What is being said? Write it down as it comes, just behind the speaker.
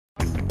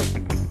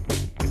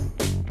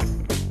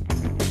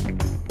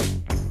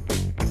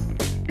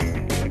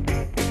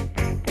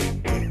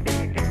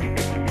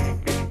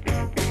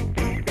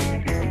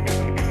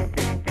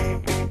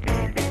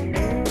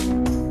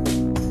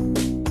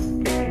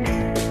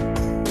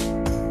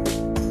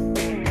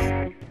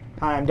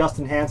Hi, I'm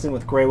Dustin Hanson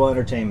with Graywhale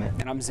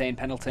Entertainment. And I'm Zane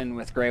Pendleton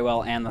with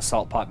Graywhale and the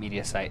Salt Pot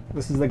Media site.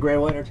 This is the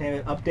Graywhale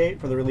Entertainment update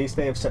for the release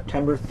day of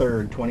September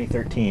 3rd,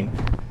 2013.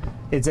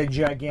 It's a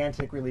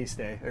gigantic release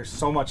day. There's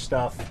so much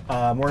stuff.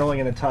 We're only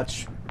going to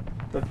touch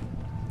the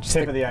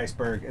tip of the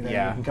iceberg, and then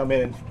you can come in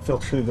and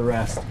filter through the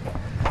rest.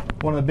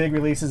 One of the big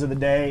releases of the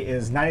day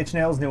is 9 Inch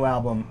Nails' new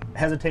album,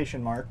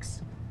 Hesitation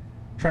Marks.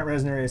 Trent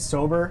Reznor is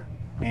sober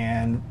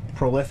and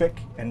prolific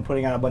and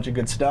putting out a bunch of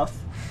good stuff.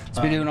 He's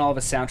been doing all of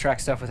his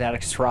soundtrack stuff with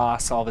Atticus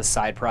Ross, all of his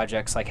side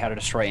projects like How to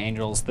Destroy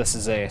Angels. This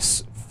is a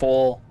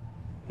full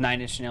 9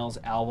 Inch Nails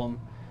album.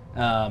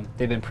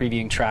 They've been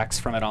previewing tracks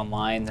from it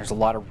online. There's a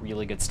lot of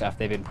really good stuff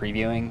they've been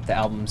previewing. The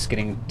album's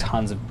getting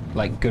tons of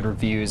good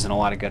reviews and a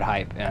lot of good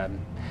hype.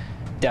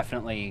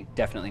 Definitely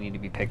need to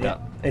be picked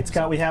up.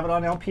 We have it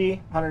on LP,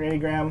 180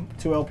 gram,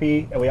 2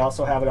 LP, and we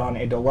also have it on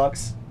a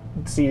deluxe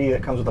CD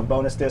that comes with a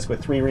bonus disc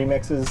with 3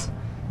 remixes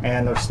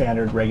and the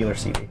standard regular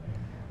CD.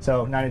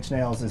 So 9 Inch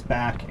Nails is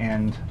back,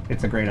 and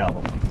it's a great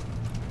album.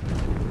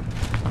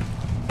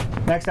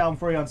 Next album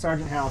for you on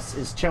Sargent House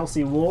is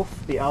Chelsea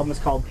Wolfe. The album is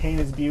called Pain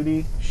is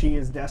Beauty. She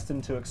is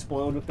destined to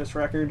explode with this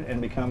record and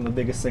become the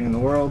biggest thing in the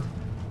world.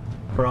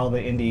 For all the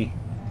indie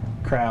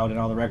crowd and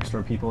all the record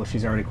store people,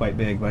 she's already quite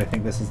big, but I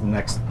think this is the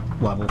next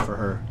level for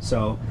her.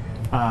 So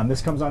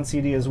this comes on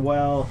CD as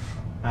well.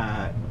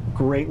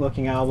 Great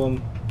looking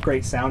album.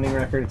 Great sounding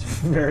record. It's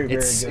very good.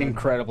 It's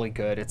incredibly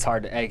good. It's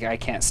hard. I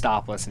can't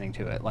stop listening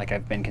to it. Like,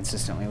 I've been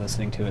consistently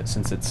listening to it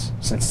since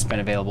it's been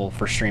available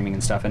for streaming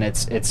and stuff, and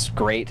it's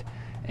great.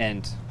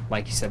 And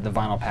like you said, the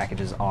vinyl package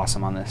is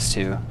awesome on this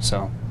too.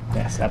 So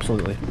yes,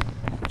 absolutely.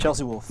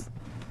 Chelsea Wolfe,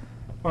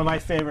 one of my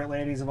favorite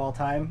ladies of all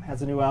time,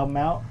 has a new album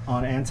out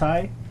on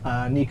Anti.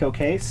 Neko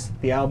Case.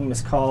 The album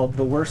is called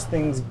The Worse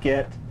Things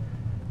Get,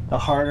 The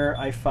Harder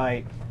I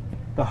Fight.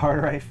 The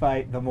harder I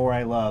fight, the more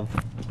I love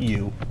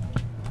you.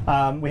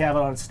 We have it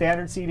on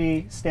standard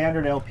CD,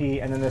 standard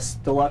LP, and then this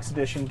deluxe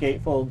edition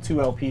gatefold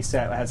 2 LP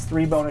set that has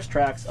 3 bonus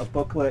tracks, a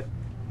booklet,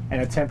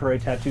 and a temporary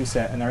tattoo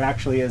set. And there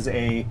actually is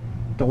a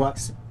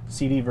deluxe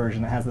CD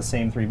version that has the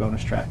same 3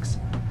 bonus tracks.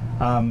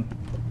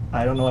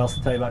 I don't know what else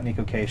to tell you about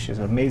Neko Case. She has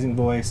an amazing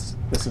voice.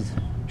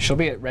 She'll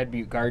be at Red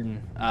Butte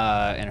Garden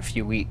in a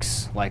few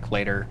weeks, like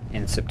later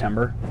in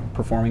September,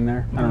 performing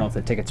there. I don't know if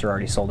the tickets are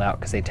already sold out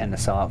because they tend to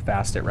sell out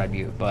fast at Red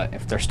Butte, but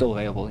if they're still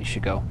available, you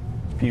should go.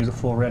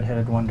 Beautiful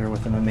redheaded wonder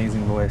with an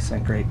amazing voice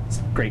and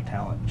great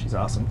talent. She's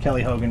awesome.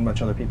 Kelly Hogan, a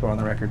bunch of other people are on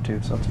the record too,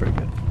 so it's very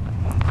good.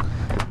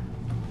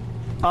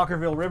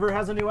 Okkervil River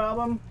has a new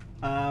album.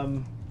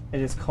 It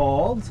is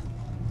called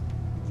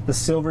The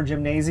Silver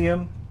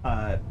Gymnasium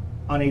on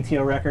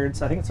ATO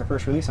Records. I think it's their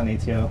first release on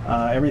ATO.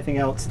 Everything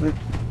else,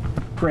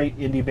 great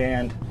indie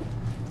band,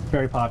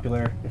 very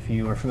popular. If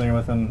you are familiar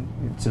with them,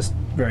 it's just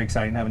very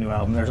exciting to have a new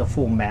album. There's a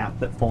full map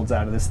that folds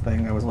out of this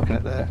thing. I was looking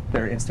at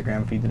their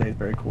Instagram feed today. It's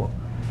very cool.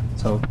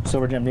 So,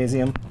 Silver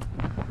Gymnasium.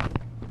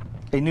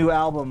 A new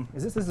album.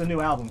 This is a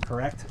new album,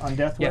 correct? On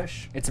Death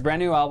Wish? Yeah, it's a brand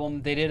new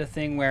album. They did a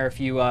thing where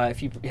if you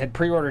had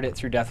pre-ordered it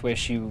through Death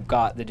Wish, you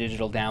got the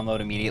digital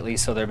download immediately.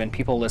 So there have been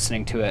people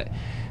listening to it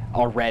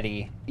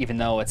already, even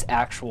though its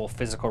actual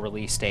physical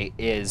release date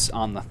is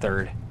on the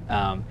 3rd.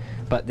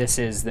 But this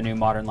is the new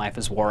Modern Life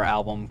is War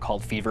album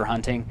called Fever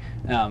Hunting.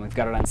 We've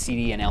got it on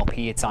CD and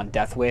LP. It's on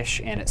Death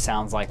Wish, and it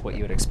sounds like what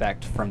you would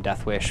expect from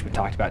Death Wish. We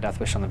talked about Death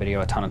Wish on the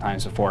video a ton of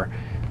times before.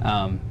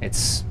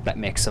 It's that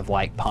mix of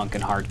like punk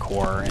and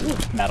hardcore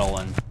and metal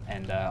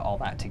and all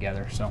that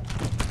together. So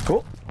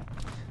cool.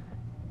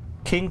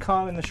 King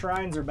Kong and the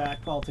Shrines are back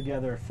all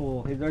together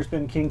full. There's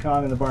been King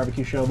Kong and the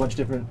Barbecue Show, a bunch of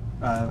different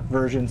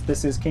versions.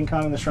 This is King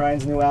Kong and the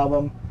Shrines' new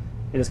album.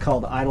 It is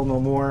called Idle No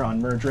More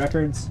on Merge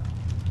Records.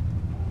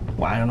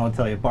 Well, I don't know what to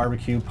tell you.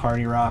 Barbecue,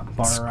 party rock,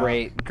 bar rock. It's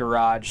great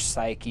garage,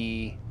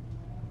 psyche,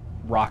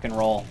 rock and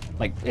roll.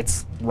 Like,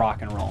 it's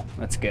rock and roll.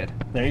 That's good.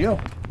 There you go.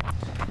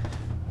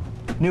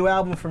 New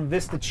album from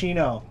Vista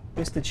Chino.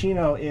 Vista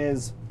Chino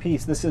is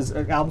Peace. This is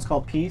an album's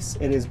called Peace.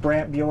 It is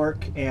Brant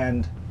Bjork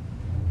and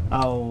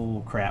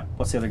oh crap,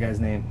 what's the other guy's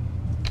name?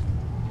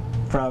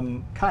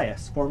 From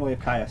Caius, formerly of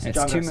Caius,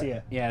 John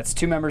Garcia. Yeah, it's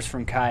 2 members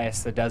from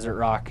Caius, the desert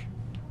rock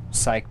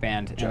psych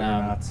band.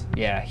 Juggernauts.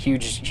 Yeah,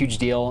 huge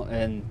deal,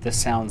 and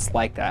this sounds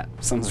like that.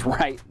 Sounds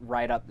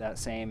right up that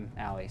same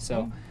alley.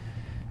 So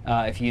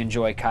if you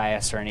enjoy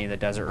Caius or any of the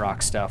desert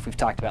rock stuff, we've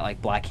talked about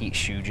like Black Heat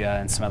Shuja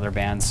and some other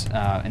bands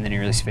in the new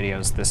release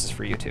videos. This is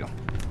for you too.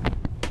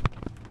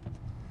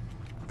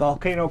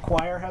 Volcano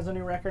Choir has a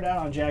new record out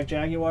on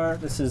Jaguar.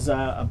 This is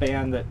a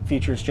band that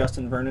features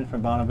Justin Vernon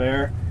from Bon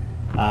Iver.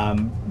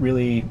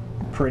 Really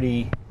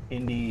pretty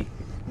indie,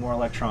 more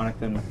electronic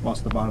than most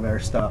of the Bon Iver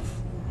stuff.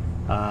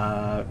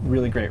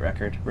 Really great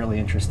record, really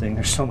interesting.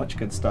 There's so much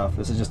good stuff.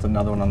 This is just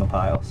another one on the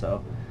pile.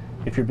 So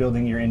if you're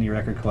building your indie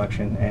record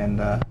collection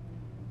and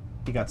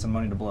you got some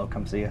money to blow,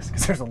 come see us,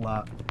 because there's a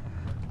lot.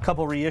 A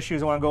couple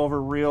reissues I want to go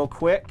over real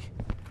quick.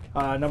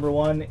 Number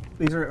 1,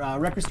 these are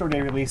record store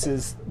day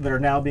releases that are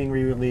now being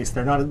re-released.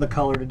 They're not the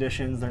colored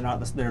editions.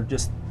 They're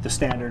just the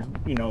standard,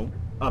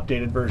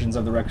 updated versions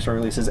of the record store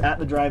releases. At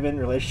the Drive-In,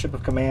 Relationship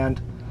of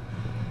Command.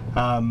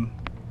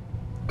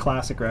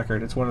 classic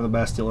record. It's one of the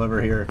best you'll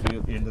ever hear if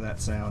you're into that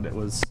sound. It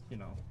was, you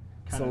know,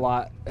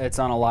 It's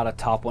on a lot of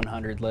top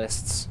 100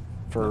 lists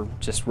for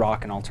just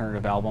rock and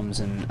alternative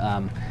albums, and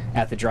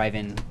at the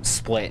drive-in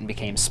split and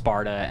became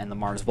Sparta and the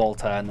Mars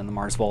Volta, and then the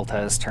Mars Volta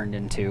has turned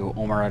into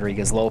Omar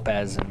Rodriguez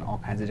Lopez and all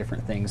kinds of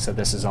different things. So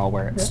this is all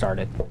where it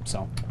started.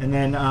 So and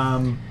then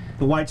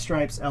the White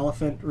Stripes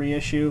Elephant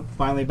reissue,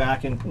 finally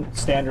back in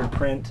standard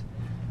print.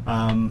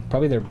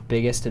 Probably their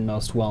biggest and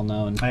most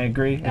well-known I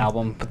agree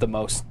album, but the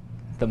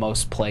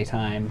most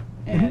playtime,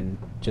 and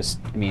just,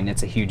 I mean,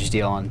 it's a huge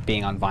deal on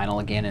being on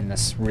vinyl again, and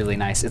this really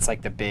nice, it's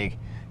like the big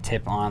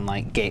tip on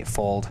like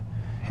gatefold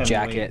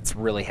jacket. It's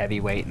really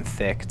heavyweight and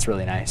thick. It's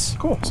really nice.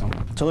 Cool. So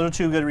those are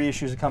 2 good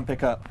reissues to come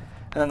pick up.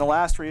 And then the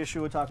last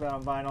reissue we'll talk about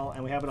on vinyl,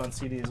 and we have it on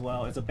CD as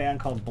well, is a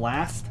band called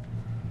Bl'ast.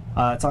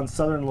 It's on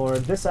Southern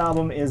Lord. This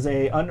album is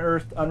a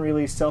unearthed,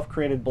 unreleased,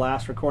 self-created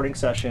Bl'ast recording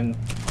session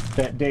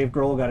that Dave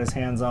Grohl got his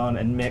hands on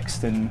and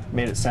mixed and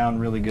made it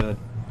sound really good.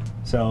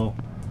 So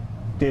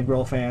Dave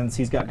Grohl fans,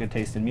 he's got good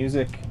taste in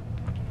music.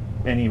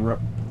 Any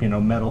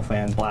metal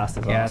fan, Bl'ast is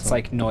awesome. Yeah, it's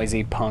like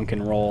noisy punk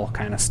and roll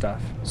kind of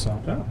stuff. So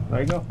yeah,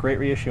 there you go. Great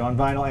reissue on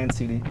vinyl and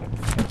CD.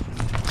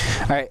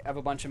 All right, I have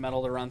a bunch of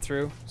metal to run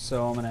through,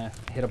 so I'm going to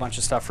hit a bunch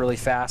of stuff really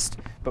fast.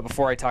 But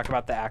before I talk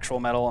about the actual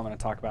metal, I'm going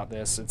to talk about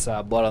this. It's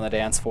Blood on the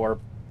Dance Floor,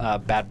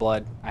 Bad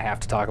Blood. I have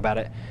to talk about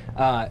it.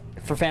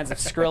 For fans of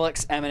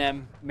Skrillex,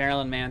 Eminem,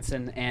 Marilyn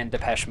Manson, and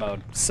Depeche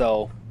Mode.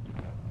 So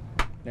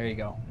there you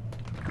go.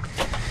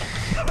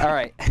 All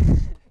right.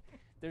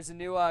 There's a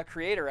new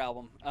Kreator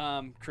album.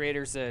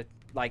 Kreator's a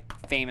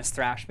famous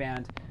thrash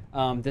band.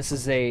 This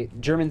is a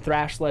German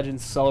thrash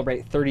legends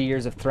celebrate 30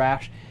 years of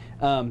thrash.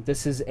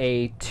 This is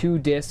a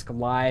 2-disc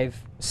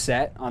live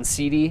set on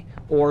CD,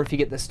 or if you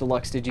get this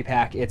deluxe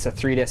digipack, it's a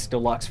 3-disc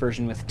deluxe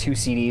version with 2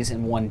 CDs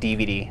and 1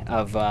 DVD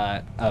of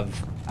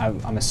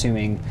I'm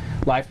assuming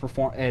live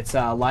perform. It's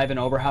live in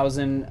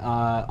Oberhausen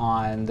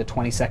on the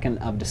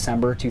 22nd of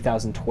December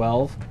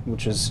 2012,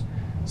 which is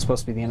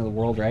supposed to be the end of the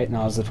world, right? No,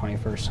 it was the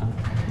 21st, huh?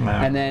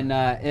 Wow. And then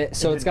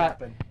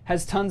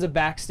has tons of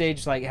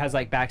backstage, has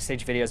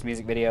backstage videos,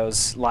 music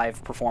videos,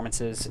 live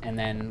performances, and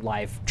then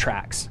live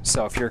tracks.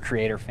 So if you're a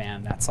Kreator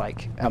fan, that's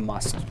like a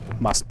must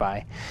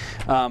buy.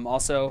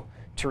 Also,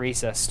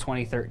 Turisas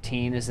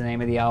 2013 is the name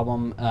of the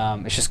album.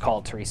 It's just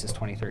called Turisas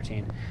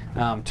 2013.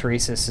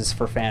 Turisas is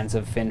for fans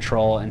of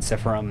Fintroll and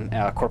Sifrim,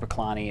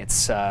 Korpiklani.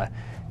 It's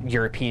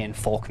European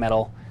folk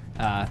metal.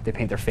 They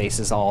paint their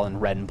faces all in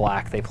red and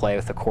black. They play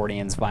with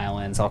accordions,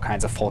 violins, all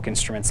kinds of folk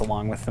instruments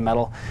along with the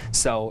metal.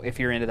 So if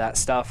you're into that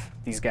stuff,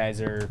 these guys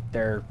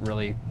they're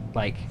really,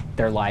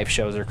 their live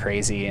shows are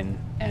crazy, and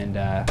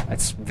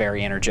it's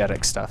very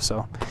energetic stuff.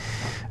 So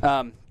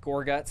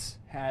Gorguts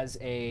has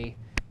a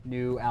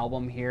new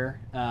album here.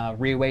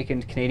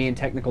 Reawakened Canadian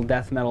technical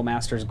death metal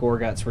masters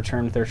Gorguts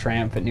return with their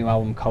triumphant new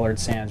album Colored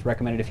Sands.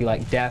 Recommended if you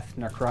like death,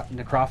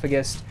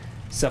 necrophagist,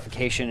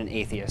 suffocation, and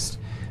atheist.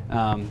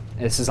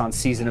 This is on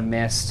Season of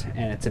Mist,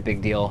 and it's a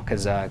big deal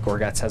because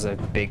Gorguts has a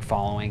big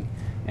following,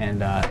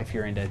 and if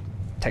you're into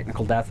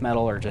technical death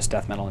metal or just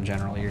death metal in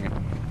general, you're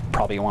gonna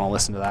probably want to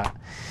listen to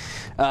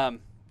that.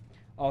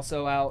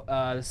 Also out,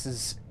 this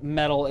is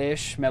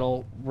metal-ish,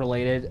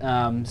 metal-related.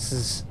 This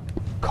is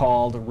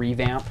called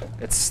Revamp.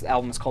 The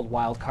album is called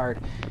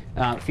Wildcard.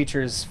 It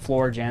features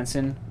Flora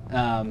Jansen.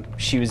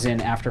 She was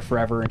in After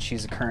Forever, and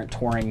she's a current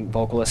touring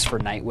vocalist for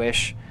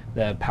Nightwish,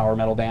 the power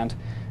metal band.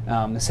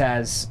 This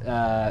has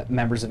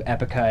members of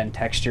Epica and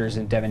Textures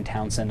and Devin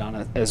Townsend on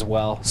it as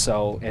well,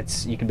 so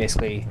you can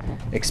basically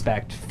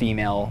expect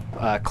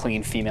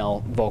clean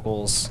female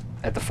vocals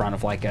at the front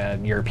of like a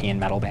European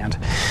metal band.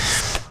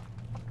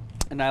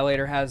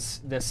 Annihilator has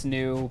this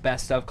new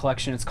best of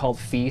collection. It's called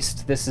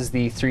Feast. This is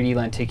the 3D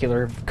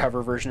lenticular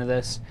cover version of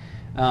this.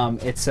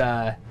 It's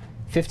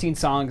 15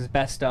 songs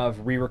best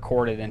of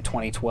re-recorded in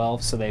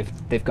 2012, so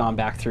they've gone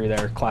back through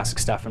their classic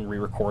stuff and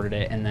re-recorded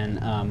it, and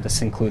then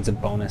this includes a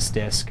bonus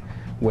disc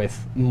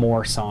with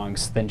more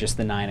songs than just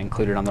the 9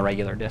 included on the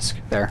regular disc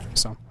there.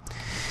 So,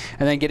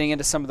 and then getting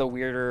into some of the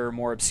weirder,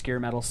 more obscure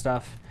metal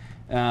stuff.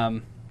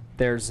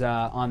 There's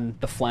on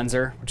the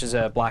Flenser, which is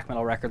a black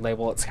metal record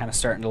label. It's kind of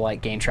starting to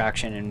gain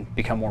traction and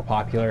become more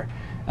popular.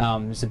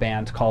 There's a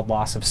band called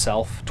Loss of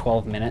Self,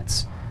 12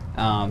 Minutes.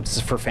 This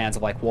is for fans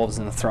of Wolves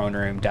in the Throne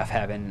Room, Death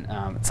Heaven.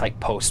 It's like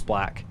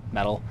post-black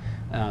metal.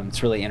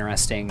 It's really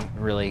interesting,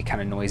 really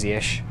kind of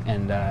noisy-ish,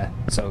 and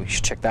so you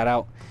should check that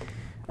out.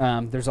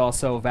 There's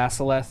also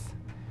Vasaleth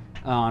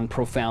on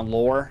Profound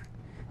Lore,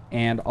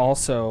 and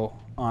also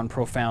on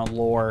Profound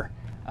Lore,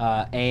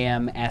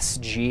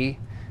 A.M.S.G.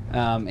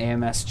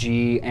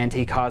 A.M.S.G,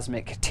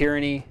 Anti-Cosmic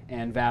Tyranny,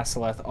 and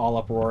Vasaleth, All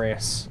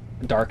Uproarious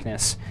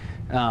Darkness.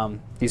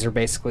 These are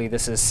basically,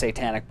 this is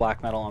satanic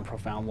black metal on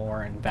Profound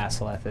Lore, and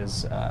Vasaleth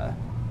is,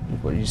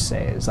 what did you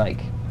say, is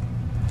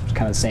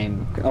kind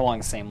of along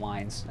the same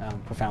lines.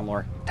 Profound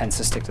Lore tends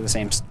to stick to the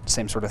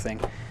same sort of thing.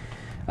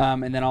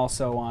 And then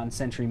also on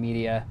Century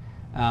Media,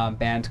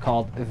 band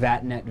called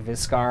Vattnet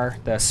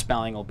Viskar. The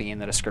spelling will be in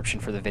the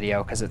description for the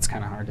video because it's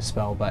kind of hard to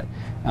spell, but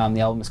the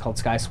album is called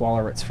Sky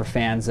Swallower. It's for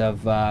fans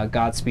of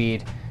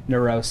Godspeed,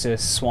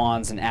 Neurosis,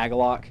 Swans, and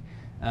Agalok.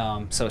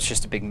 So it's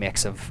just a big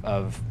mix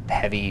of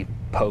heavy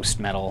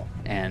post-metal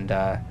and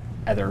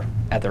other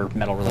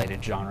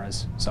metal-related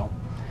genres. So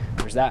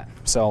there's that.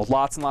 So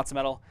lots and lots of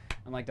metal.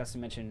 And like Dustin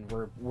mentioned,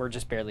 we're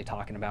just barely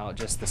talking about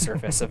just the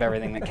surface of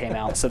everything that came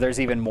out. So there's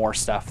even more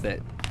stuff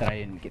that I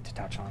didn't get to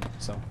touch on.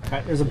 So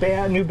there's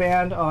a new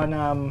band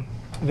on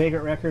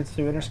Vagrant Records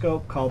through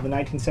Interscope called the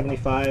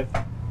 1975.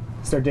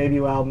 It's their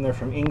debut album. They're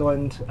from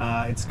England.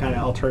 It's kind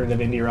of alternative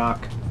indie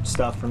rock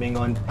stuff from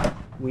England.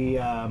 We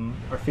are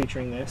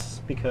featuring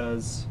this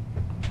because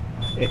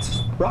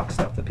it's rock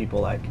stuff that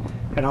people like.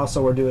 And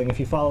also we're doing, if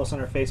you follow us on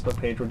our Facebook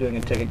page, we're doing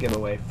a ticket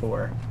giveaway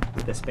for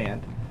this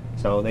band.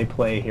 So they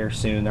play here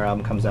soon. Their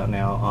album comes out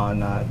now on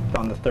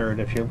the 3rd.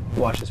 If you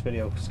watch this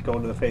video, just go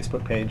to the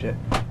Facebook page at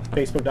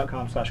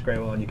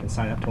facebook.com/Graywhale and you can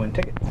sign up to win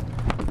tickets.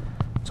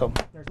 So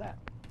there's that.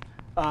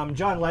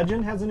 John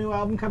Legend has a new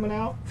album coming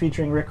out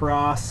featuring Rick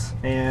Ross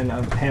and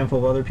a handful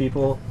of other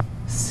people.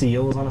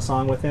 Seal's on a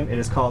song with him. It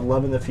is called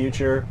Love in the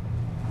Future.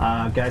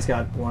 Guy's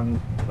got one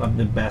of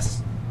the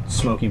best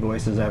smoky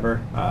voices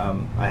ever.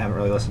 I haven't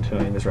really listened to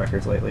any of his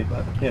records lately,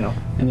 but you know.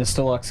 And this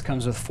deluxe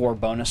comes with 4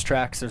 bonus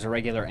tracks. There's a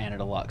regular and a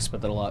deluxe,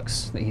 but the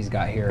deluxe that he's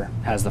got here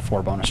has the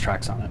 4 bonus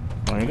tracks on it.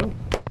 There you go.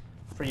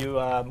 For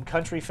you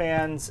country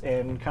fans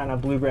and kind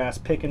of bluegrass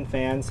pickin'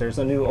 fans, there's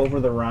a new Over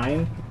the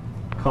Rhine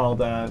called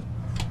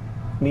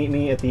Meet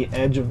Me at the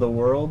Edge of the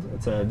World.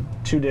 It's a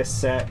 2-disc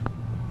set.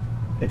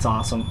 It's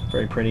awesome,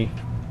 very pretty,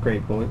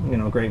 great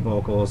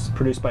vocals.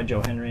 Produced by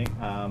Joe Henry.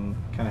 Kind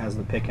of has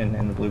the pickin'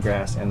 and the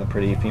bluegrass and the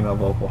pretty female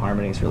vocal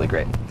harmonies. Really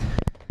great.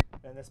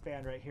 And this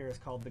band right here is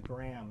called the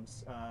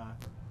Grams.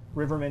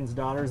 Riverman's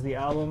Daughters, the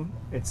album.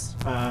 It's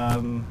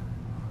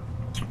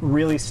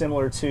really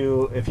similar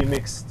to if you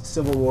mix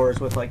Civil Wars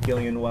with like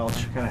Gillian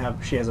Welch.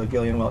 She has a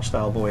Gillian Welch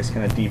style voice,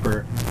 kind of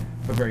deeper,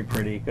 but very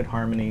pretty. Good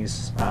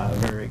harmonies,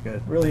 very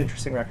good. Really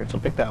interesting record. So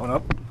pick that one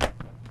up.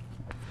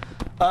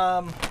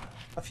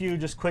 A few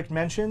just quick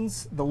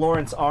mentions. The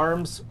Lawrence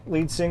Arms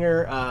lead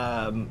singer,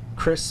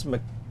 Chris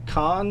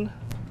McCon,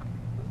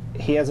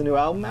 he has a new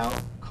album out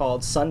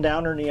called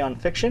Sundowner Neon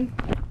Fiction.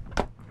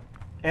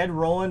 Ed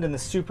Roland and the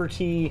Super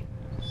T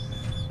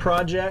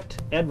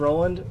Project. Ed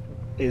Roland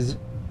is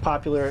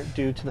popular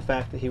due to the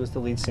fact that he was the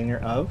lead singer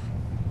of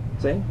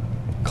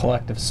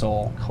Collective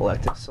Soul.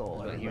 Collective Soul.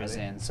 What he was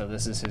in. So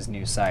this is his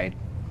new side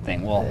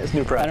thing. Well, his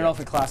new project. I don't know if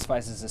it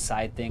classifies as a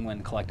side thing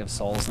when Collective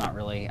Soul is not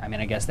really. I mean,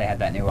 I guess they had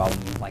that new album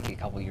like a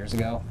couple years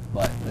ago,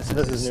 but this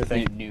is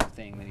his new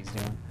thing that he's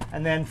doing.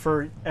 And then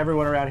for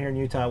everyone around here in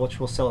Utah, which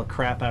will sell a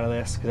crap out of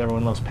this because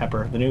everyone loves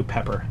Pepper, the new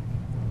Pepper.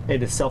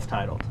 It is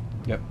self-titled.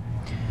 Yep.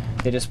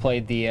 They just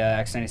played the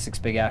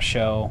X96 Big Ass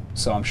show,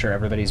 so I'm sure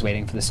everybody's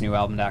waiting for this new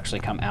album to actually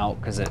come out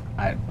because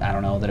I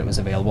don't know that it was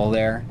available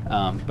there,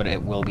 but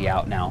it will be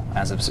out now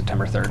as of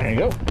September 3rd. There you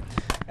go.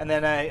 And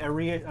then a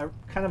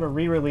kind of a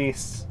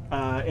re-release,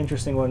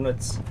 interesting one.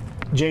 It's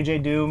J.J.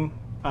 Doom,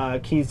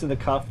 Keys to the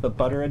Cuff, the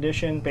Butter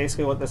Edition.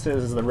 Basically what this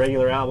is the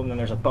regular album, then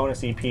there's a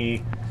bonus EP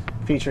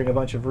featuring a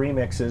bunch of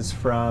remixes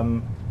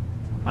from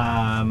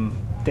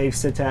Dave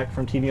Sitek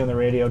from TV on the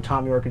Radio,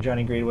 Tom York and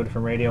Johnny Greenwood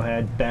from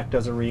Radiohead. Beck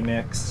does a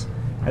remix,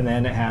 and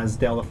then it has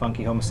Del the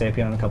Funky Homo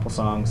Sapien on a couple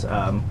songs.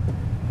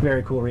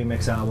 Very cool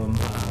remix album.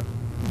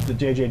 The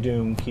J.J.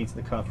 Doom Keys to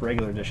the Cuff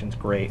regular edition is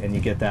great, and you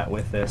get that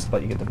with this,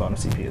 but you get the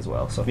bonus EP as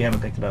well. So if you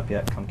haven't picked it up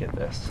yet, come get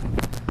this.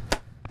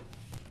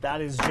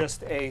 That is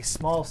just a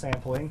small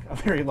sampling, a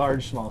very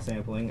large small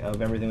sampling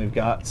of everything we've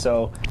got.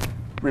 So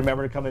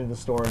remember to come into the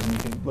store and you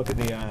can look at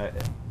the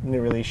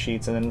new release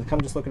sheets, and then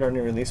come just look at our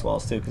new release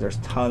walls too, because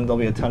there'll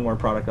be a ton more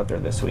product up there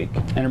this week.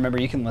 And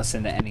remember, you can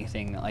listen to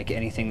anything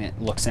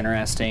that looks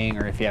interesting,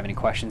 or if you have any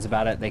questions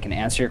about it, they can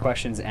answer your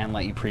questions and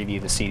let you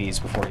preview the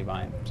CDs before you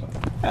buy them. So.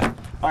 Yeah.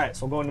 All right,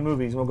 so we'll go into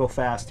movies. We'll go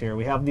fast here.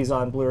 We have these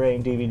on Blu-ray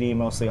and DVD,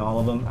 mostly all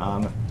of them.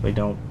 If we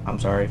don't, I'm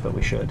sorry, but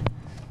we should.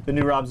 The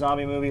new Rob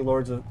Zombie movie,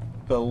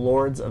 The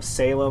Lords of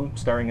Salem,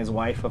 starring his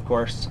wife, of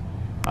course.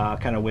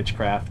 Kind of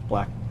witchcraft,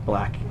 black,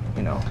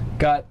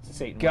 got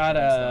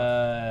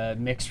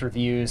Satan mixed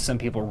reviews. Some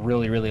people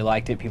really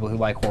liked it. People who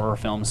like horror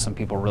films, some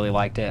people really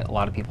liked it. A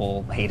lot of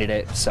people hated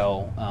it.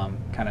 So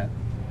kind of.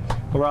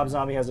 Well, Rob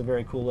Zombie has a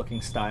very cool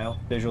looking style.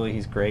 Visually,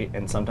 he's great,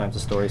 and sometimes the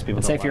stories people.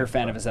 I'd say if you're a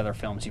fan of his other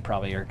films, you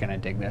probably are gonna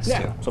dig this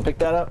too. So pick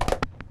that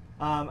up.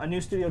 A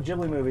new Studio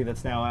Ghibli movie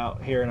that's now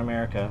out here in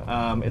America.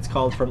 It's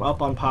called From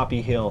Up on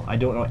Poppy Hill. I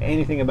don't know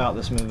anything about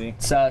this movie.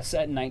 It's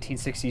set in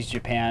 1960s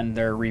Japan.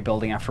 They're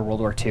rebuilding after World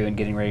War II and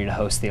getting ready to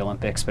host the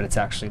Olympics, but it's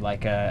actually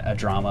like a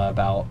drama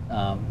about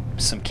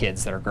some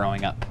kids that are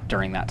growing up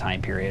during that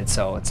time period.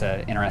 So it's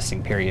an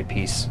interesting period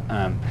piece.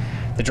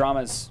 The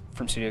dramas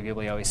from Studio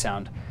Ghibli always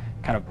sound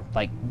kind of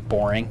like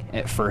boring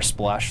at first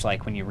blush,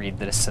 like when you read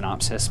the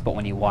synopsis, but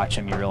when you watch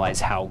them you realize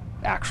how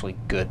actually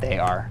good they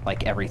are,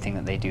 like everything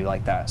that they do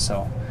like that.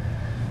 So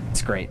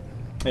it's great.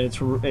 And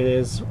it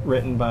is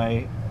written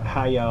by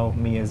Hayao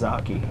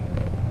Miyazaki,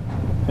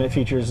 and it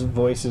features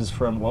voices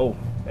from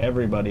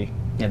everybody.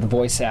 Yeah, the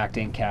voice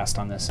acting cast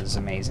on this is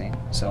amazing.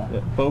 So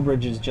Beau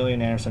Bridges,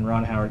 Gillian Anderson,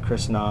 Ron Howard,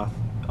 Chris Noth,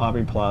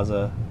 Aubrey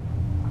Plaza,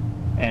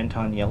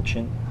 Anton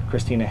Yelchin,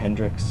 Christina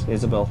Hendricks,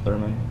 Isabel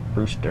Thurman,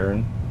 Bruce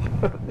Dern.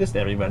 Just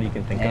everybody you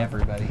can think of.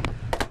 Everybody.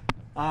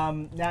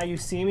 Now You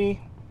See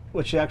Me,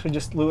 which actually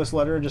just Lewis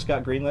Lederer just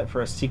got greenlit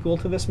for a sequel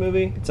to this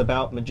movie. It's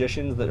about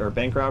magicians that are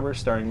bank robbers,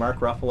 starring Mark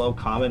Ruffalo,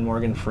 Common,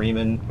 Morgan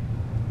Freeman.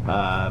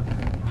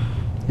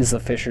 Isla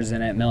Fisher's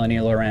in it. Melanie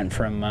Laurent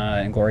from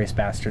Inglourious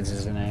Bastards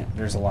is in it.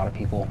 There's a lot of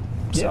people.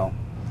 So Yeah,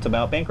 it's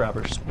about bank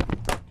robbers.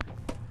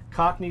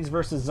 Cockneys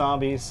versus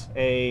Zombies,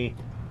 a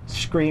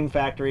Scream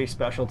Factory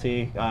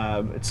specialty.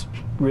 It's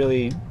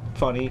really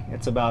funny.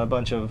 It's about a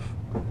bunch of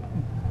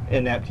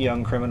inept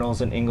young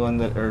criminals in England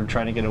that are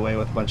trying to get away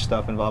with a bunch of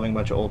stuff involving a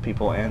bunch of old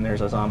people, and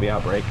there's a zombie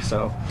outbreak.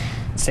 So,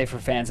 say for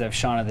fans of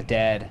Shaun of the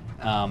Dead,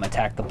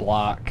 Attack the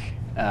Block,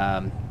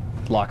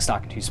 Lock,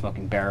 Stock, and Two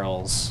Smoking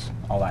Barrels,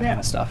 all that kind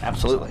of stuff.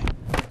 Absolutely.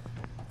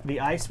 The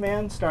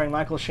Iceman, starring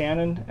Michael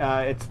Shannon.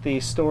 It's the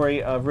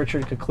story of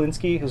Richard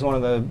Kuklinski, who's one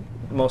of the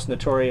most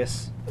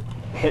notorious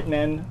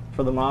hitmen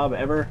for the mob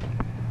ever.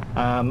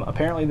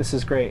 Apparently this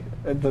is great.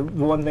 The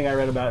one thing I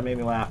read about it made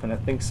me laugh, and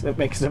it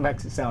makes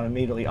it sound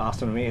immediately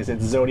awesome to me, is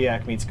it's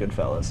Zodiac meets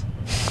Goodfellas.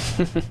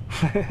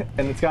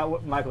 And it's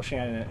got Michael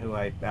Shannon in it, who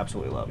I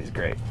absolutely love. He's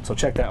great. So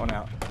check that one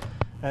out.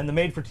 And the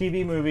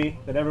made-for-TV movie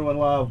that everyone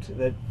loved,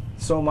 that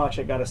so much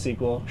it got a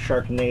sequel,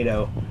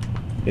 Sharknado,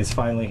 is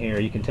finally here.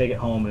 You can take it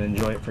home and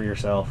enjoy it for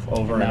yourself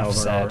over and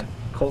over and over.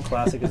 Cult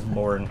classic is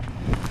born.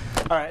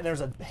 All right,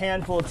 there's a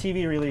handful of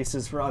TV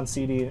releases on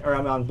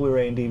on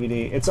Blu-ray and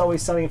DVD. It's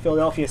Always Sunny in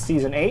Philadelphia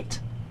season 8.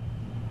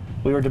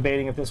 We were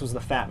debating if this was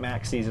the Fat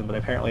Max season, but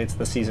apparently it's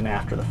the season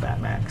after the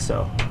Fat Max.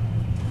 So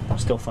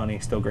still funny,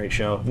 still great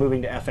show.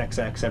 Moving to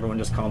FXX, everyone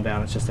just calm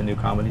down. It's just a new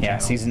comedy channel. Yeah,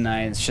 season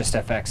 9 is just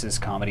FX's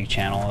comedy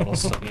channel. It'll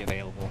still be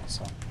available.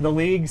 So. The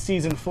League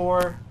season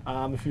 4.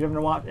 If you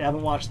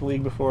haven't watched The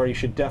League before, you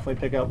should definitely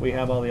pick up. We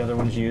have all the other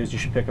ones used. You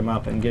should pick them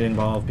up and get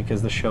involved,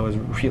 because the show is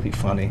really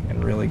funny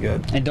and really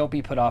good. And don't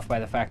be put off by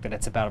the fact that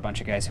it's about a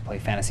bunch of guys who play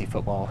fantasy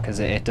football, because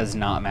it does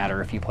not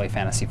matter if you play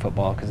fantasy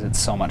football, because it's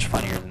so much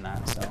funnier than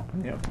that. So.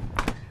 Yep.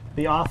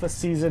 The Office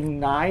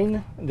season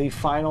 9, the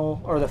final,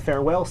 or the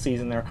farewell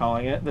season they're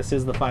calling it. This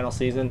is the final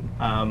season.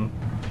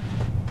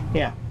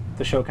 Yeah,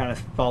 the show kind of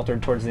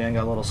faltered towards the end,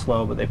 got a little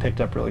slow, but they picked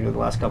up really good the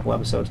last couple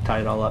episodes,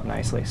 tied it all up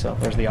nicely. So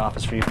there's The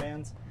Office for you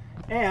fans.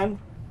 And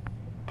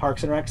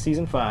Parks and Rec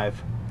season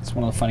 5. It's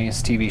one of the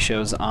funniest TV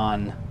shows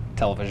on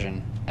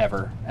television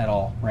ever at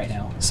all right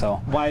now.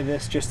 So why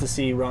this? Just to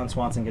see Ron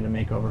Swanson get a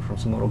makeover from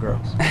some little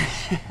girls.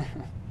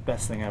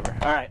 Best thing ever.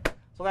 All right.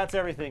 So that's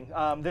everything.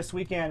 This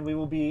weekend we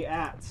will be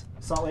at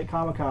Salt Lake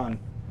Comic-Con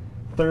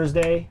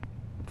Thursday,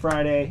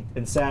 Friday,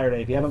 and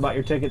Saturday. If you haven't bought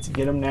your tickets,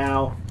 get them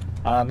now.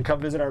 Come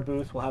visit our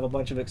booth. We'll have a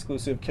bunch of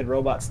exclusive Kid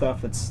Robot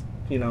stuff that's,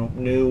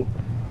 new.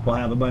 We'll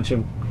have a bunch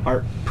of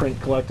art print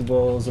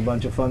collectibles, a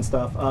bunch of fun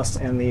stuff. Us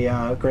and the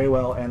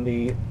Graywhale and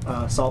the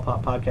Salt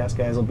Pop podcast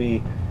guys will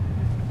be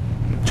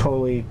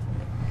totally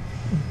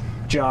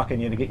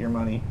jocking you to get your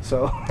money.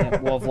 So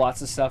yeah, we'll have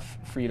lots of stuff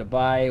for you to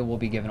buy. We'll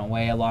be giving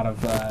away a lot of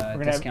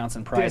discounts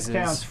and prizes.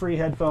 Discounts, free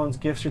headphones,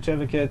 gift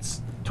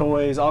certificates,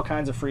 toys, all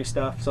kinds of free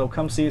stuff. So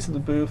come see us at the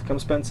booth. Come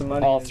spend some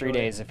money. All 3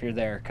 days. If you're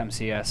there, come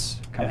see us.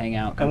 Come hang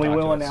out. Come and we talk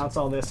will to us. announce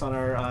all this on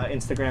our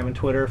Instagram and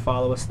Twitter.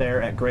 Follow us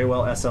there at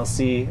Graywhale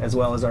SLC, as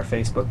well as our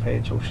Facebook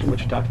page, which we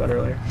talked about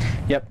earlier.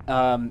 Yep.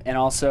 And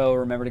also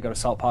remember to go to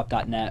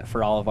saltpop.net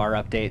for all of our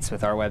updates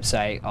with our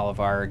website, all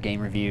of our game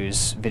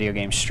reviews, video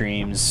game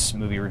streams,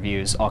 movie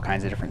reviews, all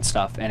kinds of different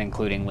stuff, and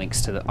including links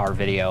to our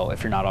video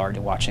if you're not already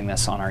watching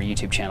this on our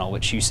YouTube channel,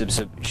 which you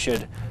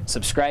should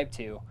subscribe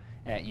to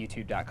at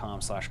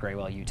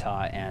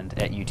youtube.com/GraywhaleUtah and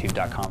at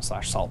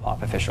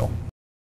youtube.com/saltpopofficial.